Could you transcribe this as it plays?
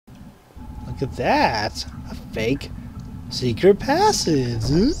Look at that. A fake secret passage.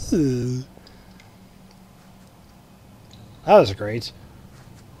 Ooh. That was great.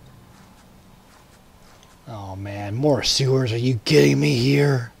 Oh man, more sewers. Are you kidding me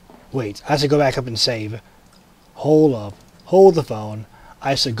here? Wait, I have to go back up and save. Hold up. Hold the phone.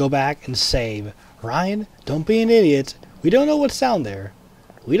 I should go back and save. Ryan, don't be an idiot. We don't know what's down there.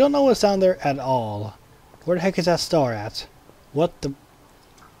 We don't know what's down there at all. Where the heck is that star at? What the...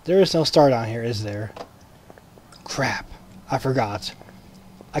 There is no star down here, is there? Crap. I forgot.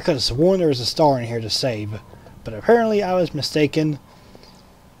 I could have sworn there was a star in here to save. But apparently I was mistaken.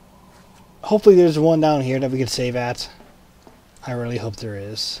 Hopefully there's one down here that we can save at. I really hope there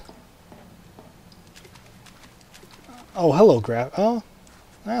is. Oh, hello, Grab. Oh,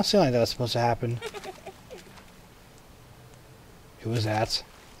 I don't seem like that's supposed to happen. Who was that?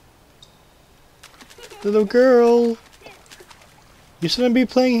 Little girl! You shouldn't be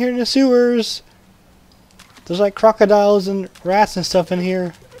playing here in the sewers! There's like crocodiles and rats and stuff in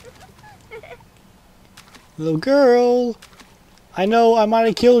here. Little girl! I know I might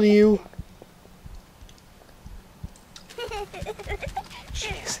have killed you.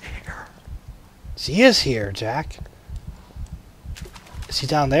 She's here. She is here, Jack. Is he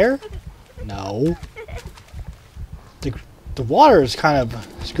down there? No. The water is kind of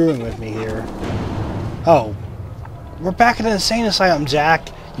screwing with me here. Oh. We're back in the insane asylum, Jack.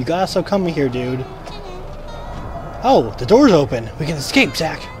 You gotta stop coming here, dude. Oh, the door's open. We can escape,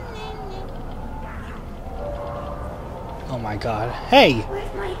 Jack. Oh my god. Hey!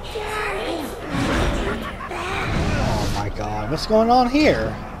 Oh my god. What's going on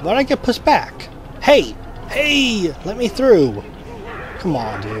here? Why'd I get pushed back? Hey! Hey! Let me through. Come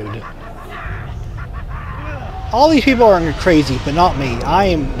on, dude. All these people are crazy, but not me. I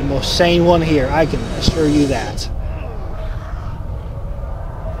am the most sane one here. I can assure you that.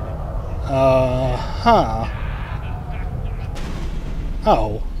 Huh.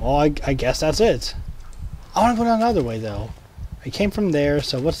 Oh, well, I guess that's it. I want to go down another way, though. I came from there,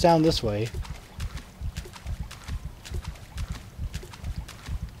 so what's down this way?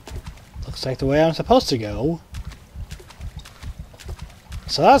 Looks like the way I'm supposed to go.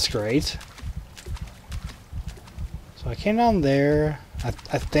 So that's great. So I came down there, I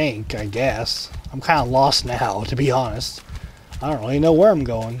think, I guess. I'm kind of lost now, to be honest. I don't really know where I'm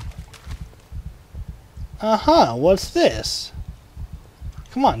going. Uh-huh, what's this?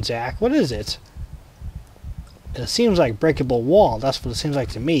 Come on, Jack, what is it? It seems like breakable wall. That's what it seems like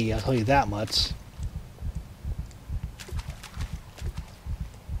to me, I'll tell you that much.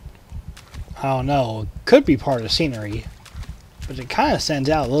 I don't know, could be part of the scenery. But it kind of stands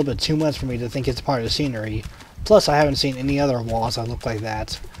out a little bit too much for me to think it's part of the scenery. Plus, I haven't seen any other walls that look like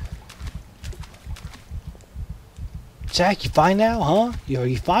that. Jack, you fine now, huh? Are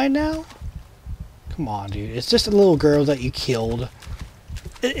you fine now? Come on, dude. It's just a little girl that you killed.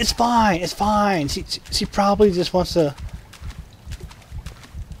 It's fine. It's fine. She probably just wants to...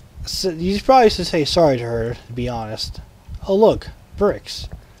 You probably should say sorry to her, to be honest. Oh, look. Bricks.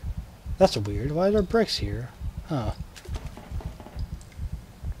 That's weird. Why are there bricks here? Huh.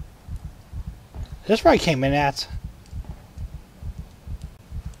 Is this where I came in at?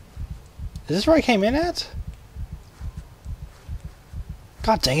 Is this where I came in at?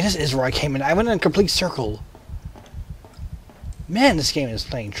 God dang it, this is where I came in. I went in a complete circle. Man, this game is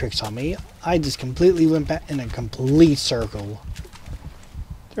playing tricks on me. I just completely went back in a complete circle.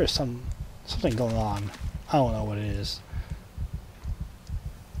 There's something going on. I don't know what it is.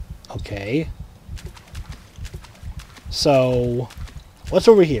 Okay. So, what's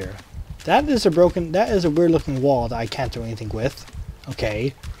over here? That is a weird looking wall that I can't do anything with.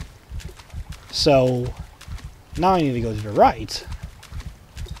 Okay. So, now I need to go to the right.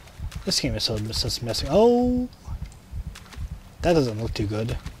 This game is so messy. Oh! That doesn't look too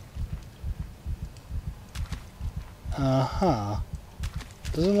good. Uh-huh.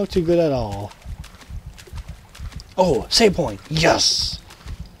 Doesn't look too good at all. Oh, save point! Yes!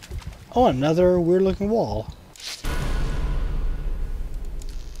 Oh, another weird looking wall.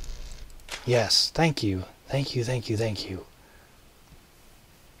 Yes, thank you. Thank you, thank you, thank you.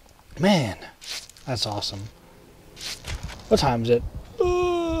 Man, that's awesome. What time is it?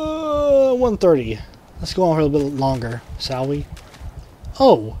 1:30. Let's go on for a little bit longer, shall we?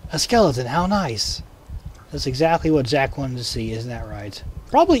 Oh, a skeleton, how nice. That's exactly what Jack wanted to see, isn't that right?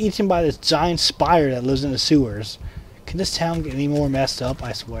 Probably eaten by this giant spider that lives in the sewers. Can this town get any more messed up?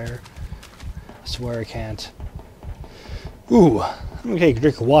 I swear. I swear it can't. Ooh, I'm gonna take a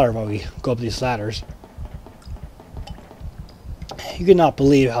drink of water while we go up these ladders. You could not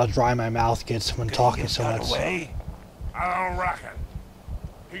believe how dry my mouth gets when talking so much. Away? I don't reckon.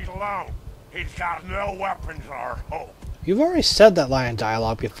 He's alone. He's got no weapons or hope. You've already said that line of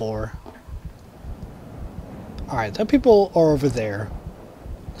dialogue before. Alright, the people are over there.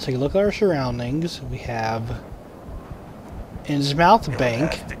 Let's take a look at our surroundings. We have Innsmouth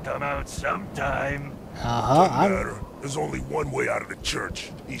Bank. He'll have to come out sometime. Doesn't matter. There's only one way out of the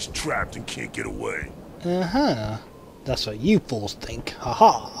church. He's trapped and can't get away. That's what you fools think.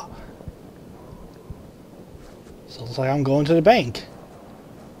 Haha. So it looks like I'm going to the bank.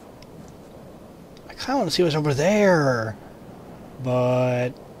 I kind of want to see what's over there, but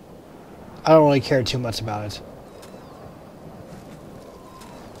I don't really care too much about it.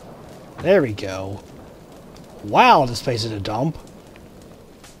 There we go. Wow, this place is a dump.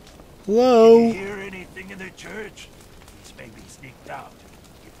 Hello? Did you hear anything in the church? He's maybe sneaked out.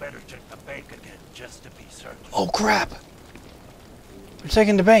 You better check the bank again, just to be certain. Oh crap! We're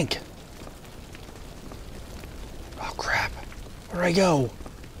taking the bank. Oh crap. Where do I go?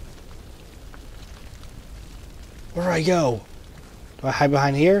 Where do I go? Do I hide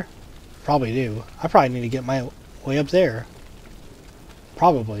behind here? Probably do. I probably need to get my way up there.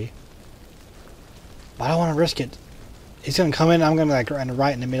 Probably. But I don't want to risk it. He's gonna come in and I'm gonna be like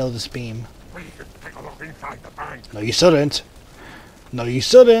right in the middle of this beam. We should take a look inside the bank. No, you shouldn't. No, you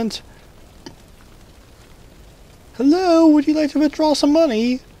shouldn't. Hello, would you like to withdraw some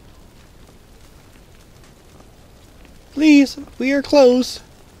money? Please, we are closed.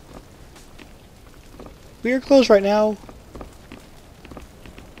 We are closed right now.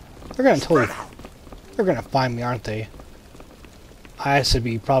 They're gonna find me, aren't they? I should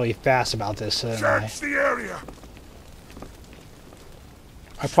be probably fast about this, shouldn't I? Search the area.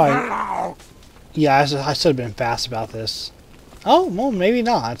 I probably... Yeah, I should have been fast about this. Oh, well, maybe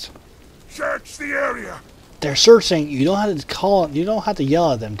not. Search the area. They're searching. You don't have to call. You don't have to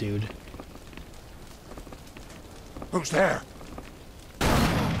yell at them, dude. Who's there?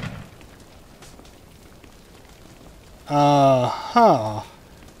 Huh.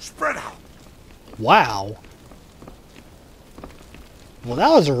 Spread out. Wow. Well, that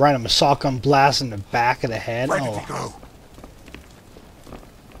was a random shotgun blast in the back of the head. Where did he go?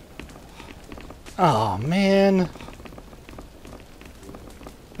 Oh, man.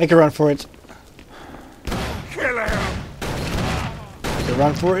 Make a run for it. Kill him. Make a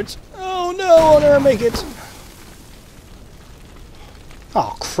run for it. Oh, no, I'll never make it.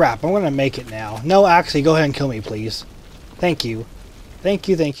 Oh, crap. I'm going to make it now. No, actually, go ahead and kill me, please. Thank you. Thank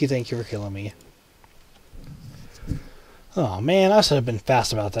you for killing me. Oh, man, I should have been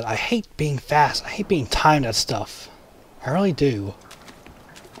fast about that. I hate being fast. I hate being timed at stuff. I really do.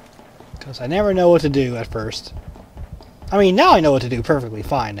 Because I never know what to do at first. I mean, now I know what to do perfectly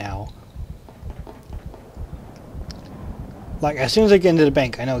fine now. Like, as soon as I get into the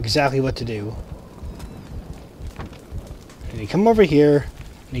bank, I know exactly what to do. And you come over here,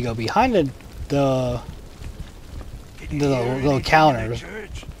 and you go behind the little counters.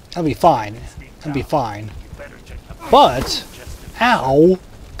 That'll be fine. That'll be fine. But, ow!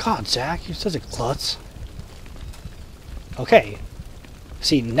 God, Zach, you're such a klutz. Okay.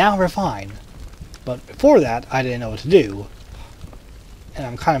 See, now we're fine. But before that, I didn't know what to do. And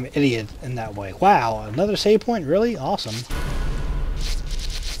I'm kind of an idiot in that way. Wow, another save point? Really? Awesome.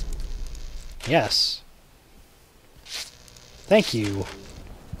 Yes. Thank you.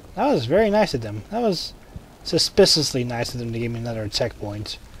 That was very nice of them. That was suspiciously nice of them to give me another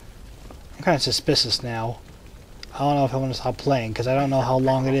checkpoint. I'm kind of suspicious now. I don't know if I want to stop playing, because I don't know how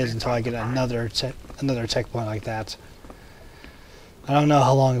long it is until I get another checkpoint like that. I don't know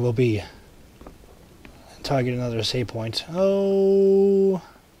how long it will be until I get another save point. Oh,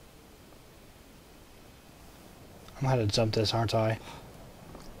 I'm gonna have to jump this, aren't I?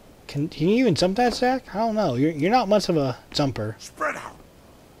 Can you even jump that, Zach? I don't know. You're not much of a jumper. Spread out.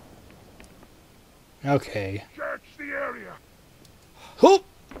 Okay. Search the area. Whoop!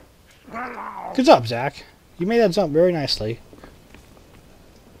 Spread out. Good job, Zach. You made that jump very nicely.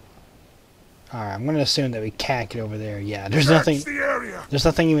 Alright, I'm gonna assume that we can't get over there. Yeah, there's nothing. Search the area. There's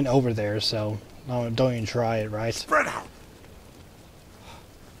nothing even over there, so don't even try it, right? Spread out.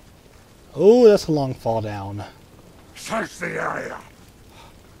 Oh, that's a long fall down. Search the area.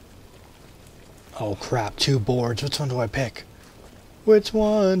 Oh crap, 2 boards. Which one do I pick? Which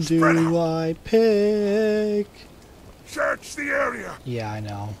one do I pick? Search the area. Yeah, I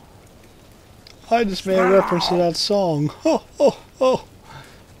know. I just made a reference to that song. Oh, oh, oh.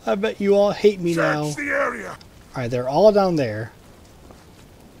 I bet you all hate me now. Search the area. Alright, they're all down there.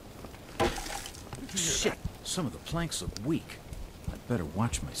 Shit, some of the planks look weak. I'd better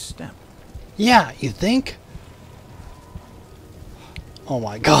watch my step. Yeah, you think? Oh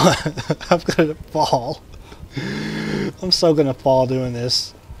my god, I'm gonna fall. I'm so gonna fall doing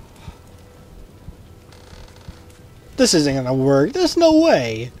this. This isn't gonna work. There's no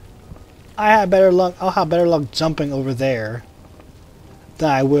way. I have better luck. I'll have better luck jumping over there than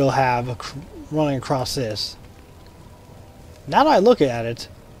I will have running across this. Now that I look at it,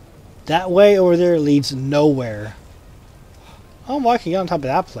 that way over there leads nowhere. Oh, well, I can get on top of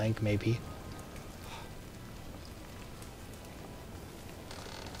that plank, maybe.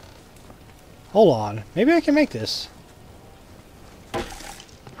 Hold on. Maybe I can make this.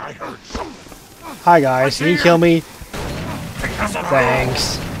 I heard something. Hi, guys. Can you kill me?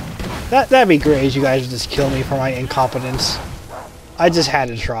 Thanks. That'd be great if you guys would just kill me for my incompetence. I just had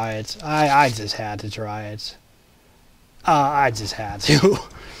to try it. I just had to try it. I just had to.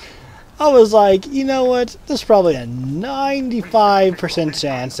 I was like, you know what? There's probably a 95%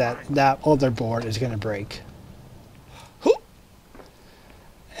 chance that that other board is going to break.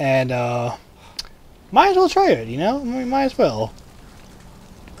 And, might as well try it, you know? I mean, might as well.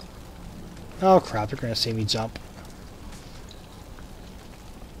 Oh, crap. They're going to see me jump.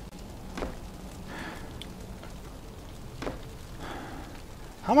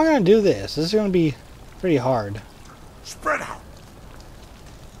 How am I going to do this? This is going to be pretty hard. Spread out.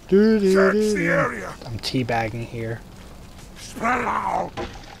 Search the area. I'm teabagging here. Spread out.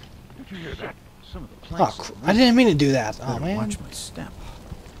 Did you hear that? Some of the Oh, planks. I didn't mean to do that. Oh, Better man. watch my step.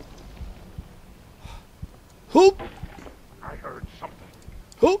 Whoop! I heard something.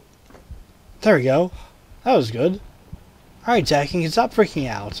 Whoop! There we go. That was good. Alright, Jack, you can stop freaking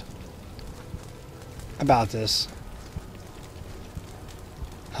out about this.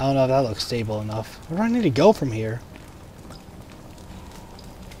 I don't know if that looks stable enough. Where do I need to go from here?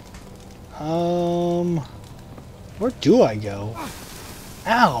 Where do I go?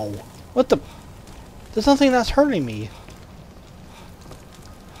 Ow! What the? There's nothing that's hurting me.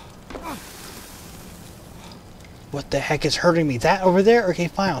 What the heck is hurting me? That over there? Okay,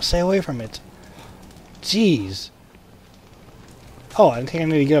 fine, I'll stay away from it. Jeez. Oh, I think I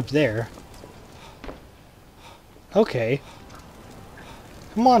need to get up there. Okay.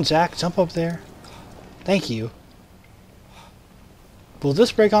 Come on, Jack, jump up there. Thank you. Will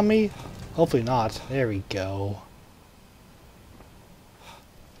this break on me? Hopefully not. There we go.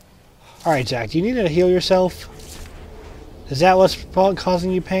 Alright, Jack, do you need to heal yourself? Is that what's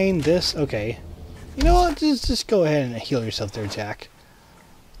causing you pain? This? Okay. You know what? Just go ahead and heal yourself there, Jack.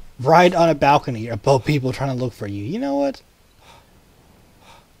 Ride on a balcony above people trying to look for you. You know what?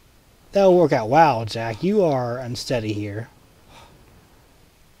 That'll work out. Wow, Jack, you are unsteady here.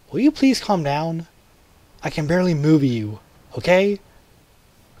 Will you please calm down? I can barely move you. Okay?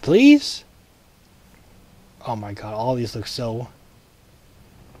 Please? Oh my god, all these look so...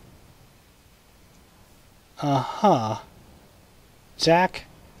 Uh-huh. Jack,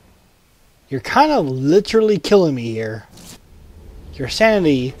 you're kind of literally killing me here. Your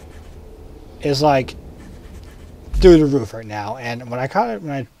sanity is like through the roof right now, and when I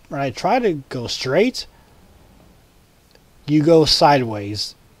try to go straight, you go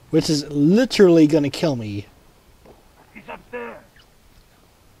sideways, which is literally gonna kill me. He's up there.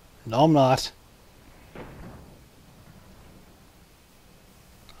 No, I'm not.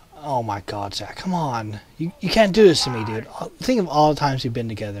 Oh my god, Jack, come on. You can't do this to me, dude. Think of all the times we've been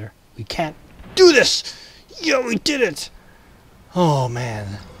together. We can't do this! Yeah, we did it! Oh,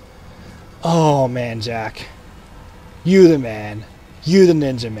 man. Oh, man, Jack. You the man. You the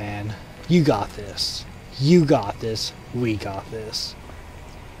ninja man. You got this. You got this. We got this.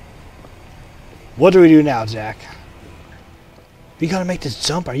 What do we do now, Jack? We gotta make this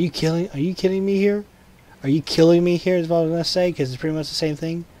jump. Are you kidding me here? Are you killing me here is what I was gonna say, because it's pretty much the same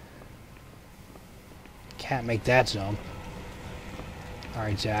thing. Can't make that jump.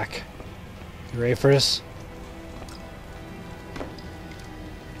 Alright, Jack. You ready for this?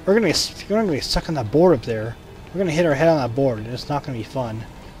 We're gonna get stuck on that board up there. We're gonna hit our head on that board, and it's not gonna be fun.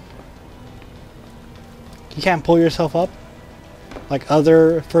 You can't pull yourself up like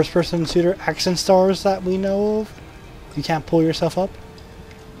other first-person shooter action stars that we know of. You can't pull yourself up?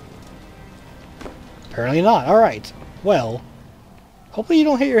 Apparently not. Alright. Well, hopefully you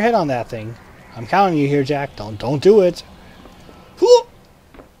don't hit your head on that thing. I'm counting you here, Jack. Don't do it. Whoo!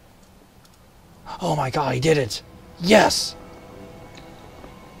 Oh my god, he did it. Yes!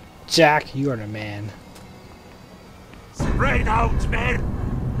 Jack, you are the man. Spread out, men.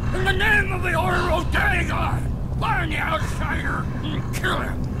 In the name of the Order of Dagon, find the outsider and kill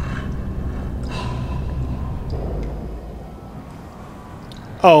him.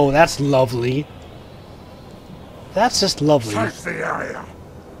 Oh, that's lovely. That's just lovely. Search the area.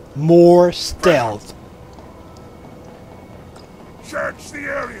 More stealth. Search the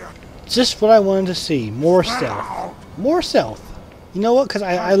area. Just what I wanted to see. More stealth. More stealth. You know what? Because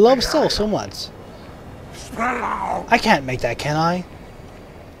I love stealth so much. Spread out! I can't make that, can I?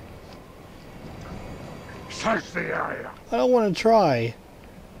 Search the area! I don't want to try.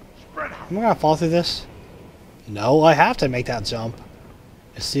 Spread out! Am I gonna fall through this? No, I have to make that jump.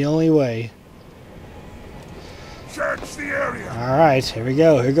 It's the only way. Search the area! Alright, here we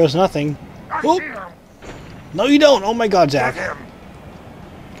go. Here goes nothing. I Oop. see him! No, you don't! Oh my god, Get Jack. him!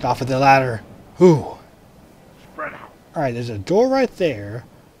 Get off of the ladder. Ooh. Spread out! Alright, there's a door right there.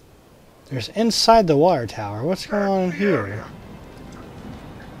 There's inside the water tower. What's going on in Search the here? area.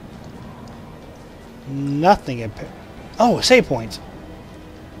 Nothing. Oh, a save point.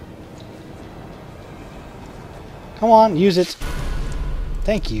 Come on, use it.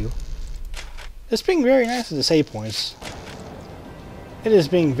 Thank you. It's being very nice with the save points. It is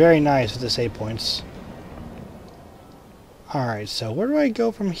being very nice with the save points. Alright, so where do I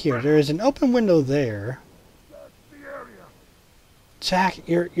go from here? There is an open window there. The area. Jack,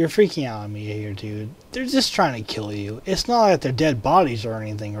 you're freaking out on me here, dude. They're just trying to kill you. It's not like they're dead bodies or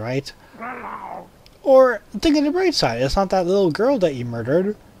anything, right? Spread out! Or, think of the bright side, it's not that little girl that you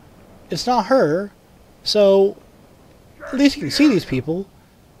murdered. It's not her. So, at least you can see these people.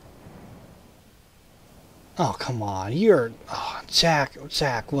 Oh, come on. Oh, Jack,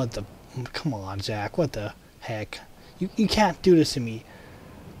 what the... Come on, Jack, what the heck? You can't do this to me.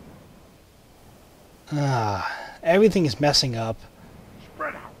 Everything is messing up.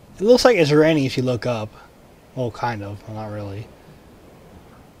 Spread out! It looks like it's raining if you look up. Well, kind of. Well, not really.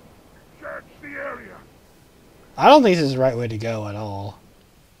 Search the area! I don't think this is the right way to go at all.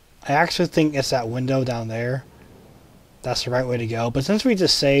 I actually think it's that window down there. That's the right way to go. But since we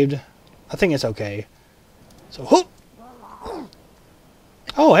just saved, I think it's okay. So, whoop!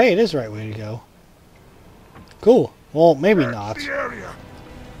 Oh, hey, it is the right way to go. Cool. Well, maybe Search not. the area!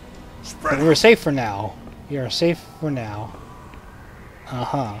 But Spread we're out! safe for now. We are safe for now.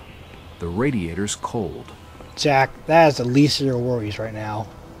 Uh-huh. The radiator's cold. Jack, that is the least of your worries right now.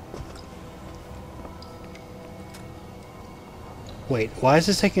 Wait, why is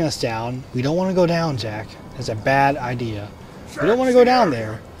this taking us down? We don't want to go down, Jack. That's a bad idea. We don't want to go down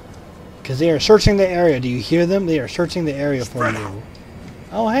there. Because they are searching the area. Do you hear them? They are searching the area for you.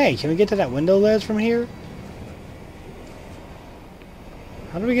 Oh, hey, can we get to that window ledge from here?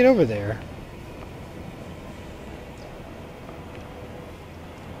 How do we get over there?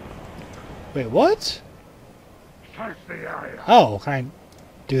 Wait, what? Search the area! Oh, can I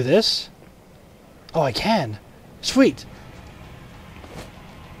do this? Oh, I can. Sweet.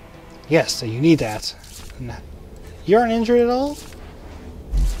 Yes, so you need that. You aren't injured at all?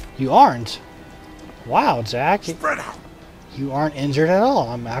 You aren't? Wow, Jack. Spread out! You aren't injured at all.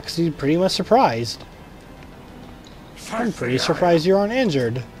 I'm actually pretty much surprised. I'm Search pretty the surprised you aren't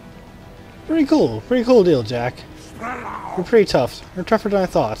injured. Pretty cool. Pretty cool deal, Jack. area. Spread out! You're pretty tough. You're tougher than I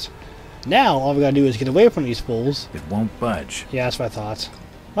thought. Now, all we gotta do is get away from these fools. It won't budge. Yeah, that's what I thought.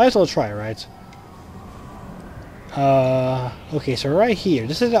 Might as well try, right? Okay, so right here.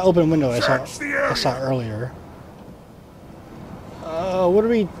 This is the open window I Search the area. saw earlier. What are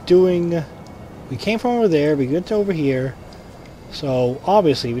we doing? We came from over there, we get to over here. So,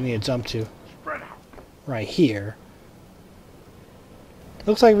 obviously, we need to jump to Spread out! right here.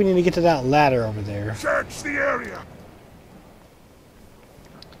 Looks like we need to get to that ladder over there. Search the area!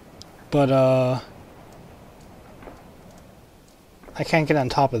 But, I can't get on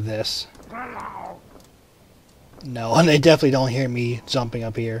top of this. Spread out! No, and they definitely don't hear me jumping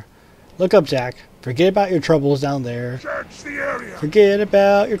up here. Look up, Jack. Forget about your troubles down there. Search the area! Forget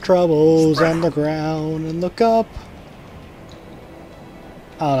about your troubles on the ground and look up.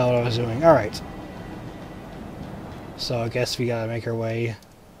 I don't know what I was doing. Alright. So I guess we gotta make our way.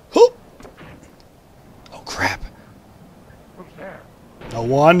 Whoop! Oh crap. Who's there? No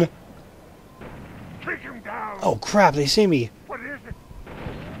one. Take him down! Oh crap, they see me. What is it?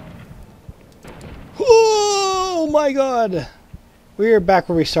 Oh my god. We're back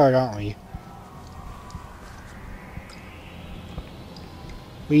where we started, aren't we?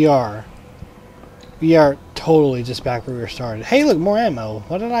 We are. We are totally just back where we started. Hey, look, more ammo.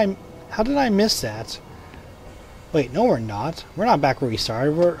 How did I miss that? Wait, no we're not. We're not back where we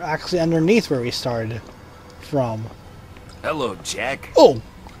started. We're actually underneath where we started from. Hello, Jack. Oh!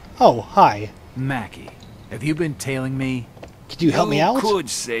 Oh, hi. Mackie, have you been tailing me? Could you help me out? Could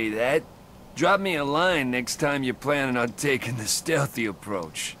say that. Drop me a line next time you're planning on taking the stealthy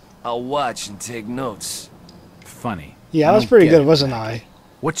approach. I'll watch and take notes. Funny. Yeah, I I was don't pretty get good, it, wasn't Mackie. I?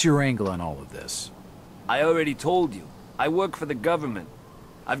 What's your angle on all of this? I already told you. I work for the government.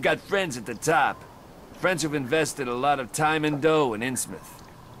 I've got friends at the top. Friends who've invested a lot of time and dough in Innsmouth.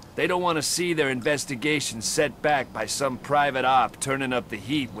 They don't want to see their investigation set back by some private op turning up the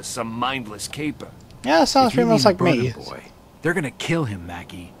heat with some mindless caper. Yeah, sounds If you pretty much mean like the me. Burner Boy, they're gonna kill him,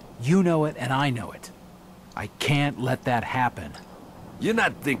 Mackie. You know it, and I know it. I can't let that happen. You're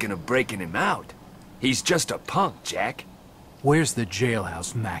not thinking of breaking him out. He's just a punk, Jack. Where's the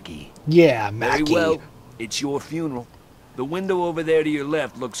jailhouse, Mackie? Yeah, Very Mackie. well. It's your funeral. The window over there to your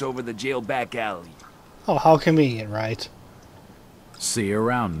left looks over the jail back alley. Oh, how convenient, right? See you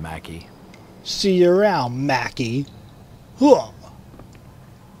around, Mackie. See you around, Mackie. Huh.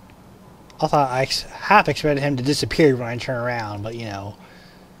 I thought I half expected him to disappear when I turn around, but you know.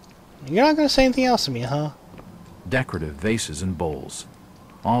 You're not going to say anything else to me, huh? Decorative vases and bowls.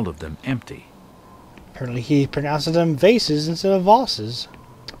 All of them empty. Apparently he pronounces them vases instead of vases.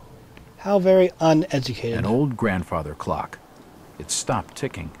 How very uneducated. An old grandfather clock. It stopped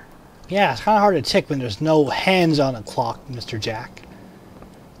ticking. Yeah, it's kind of hard to tick when there's no hands on a clock, Mr. Jack.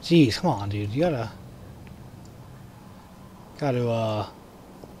 Jeez, come on, dude. You gotta,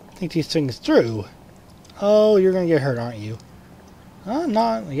 think these things through. Oh, you're gonna get hurt, aren't you?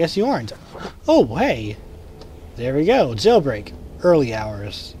 Not. I guess you aren't. Oh, hey. There we go. Jailbreak. Early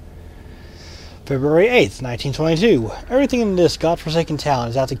hours. February 8th, 1922. Everything in this godforsaken town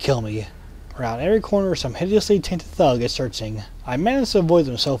is out to kill me. Around every corner, some hideously tainted thug is searching. I managed to avoid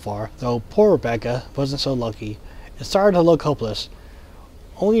them so far, though poor Rebecca wasn't so lucky. It started to look hopeless.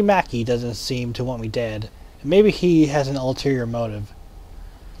 Only Mackie doesn't seem to want me dead, and maybe he has an ulterior motive.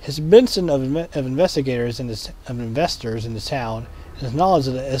 His benson of investigators and of investors in the town, and his knowledge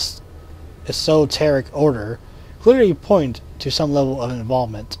of the esoteric order, clearly point to some level of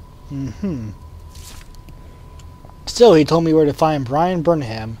involvement. Still, he told me where to find Brian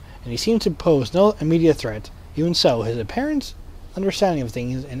Burnham, and he seemed to pose no immediate threat. Even so, his apparent understanding of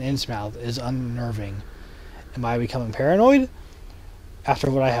things in Innsmouth is unnerving. Am I becoming paranoid?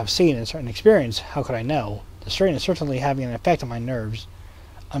 After what I have seen and certain experience, how could I know? The strain is certainly having an effect on my nerves.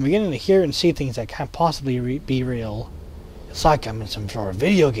 I'm beginning to hear and see things that can't possibly be real. It's like I'm in some sort of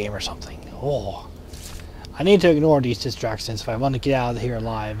video game or something. Oh. I need to ignore these distractions if I want to get out of here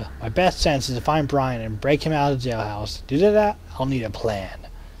alive. My best chance is to find Brian and break him out of the jailhouse. To do that, I'll need a plan.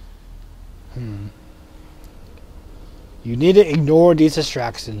 You need to ignore these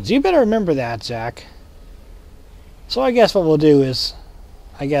distractions. You better remember that, Jack. So I guess what we'll do is,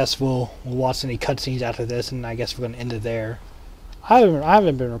 I guess we'll watch any cutscenes after this, and I guess we're going to end it there. I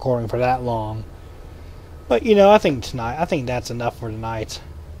haven't been recording for that long. But, you know, I think that's enough for tonight.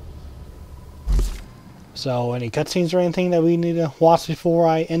 So, any cutscenes or anything that we need to watch before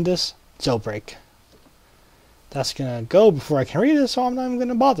I end this? Jailbreak. That's gonna go before I can read it, so I'm not even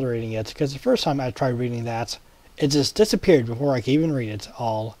gonna bother reading it, because the first time I tried reading that, it just disappeared before I could even read it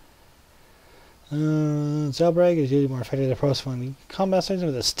all. Jailbreak is usually more effective approach when combat section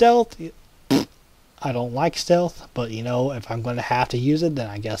with a stealth. I don't like stealth, but you know, if I'm gonna have to use it, then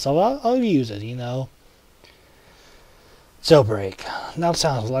I guess I'll use it, you know. Jailbreak. Now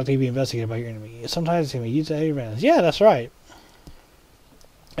sounds likely to be investigated by your enemy. Sometimes it can be used at your advantage. Yeah, that's right.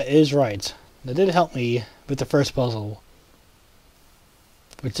 It is right. That did help me with the first puzzle,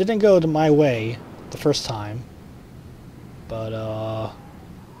 which didn't go to my way the first time. But,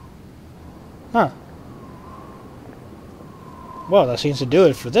 well, that seems to do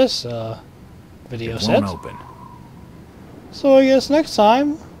it for this, video It set. won't open. So I guess next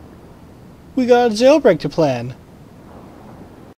time, we got a jailbreak to plan.